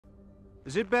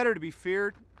Is it better to be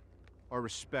feared or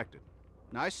respected?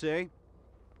 And I say,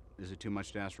 is it too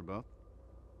much to ask for both?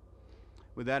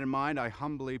 With that in mind, I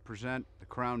humbly present the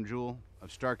crown jewel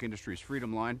of Stark Industries'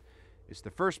 Freedom Line. It's the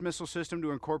first missile system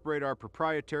to incorporate our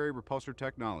proprietary repulsor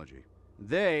technology.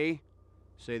 They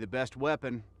say the best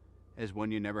weapon is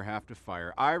one you never have to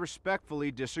fire. I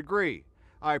respectfully disagree.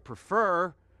 I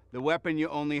prefer the weapon you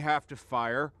only have to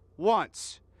fire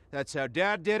once. That's how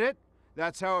Dad did it.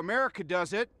 That's how America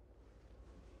does it.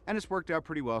 And it's worked out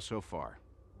pretty well so far.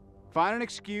 Find an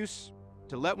excuse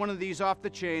to let one of these off the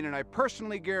chain, and I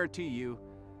personally guarantee you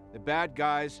the bad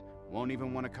guys won't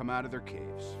even want to come out of their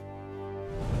caves.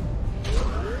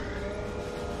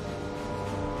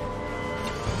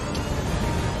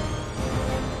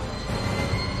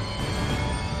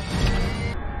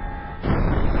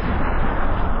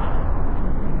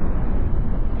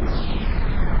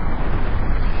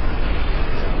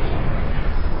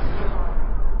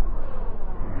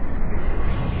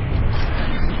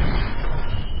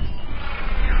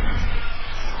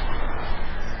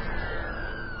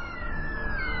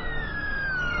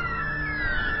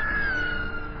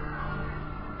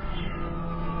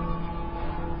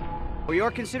 For your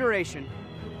consideration,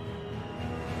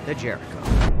 the Jericho.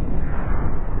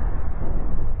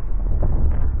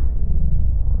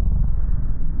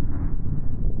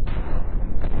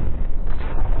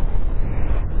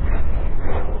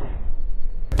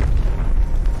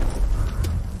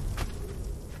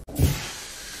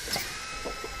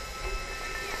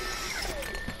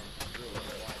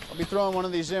 I'll be throwing one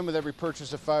of these in with every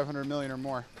purchase of 500 million or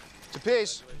more. It's a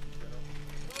piece.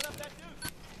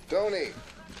 Tony.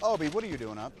 Obie, what are you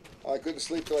doing up? I couldn't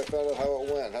sleep till I found out how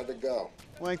it went. How'd it go?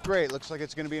 Went great. Looks like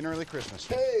it's going to be an early Christmas.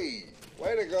 Hey,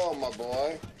 way to go, my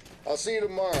boy. I'll see you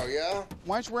tomorrow, yeah?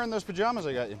 Why aren't you wearing those pajamas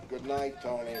I got you? Good night,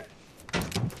 Tony.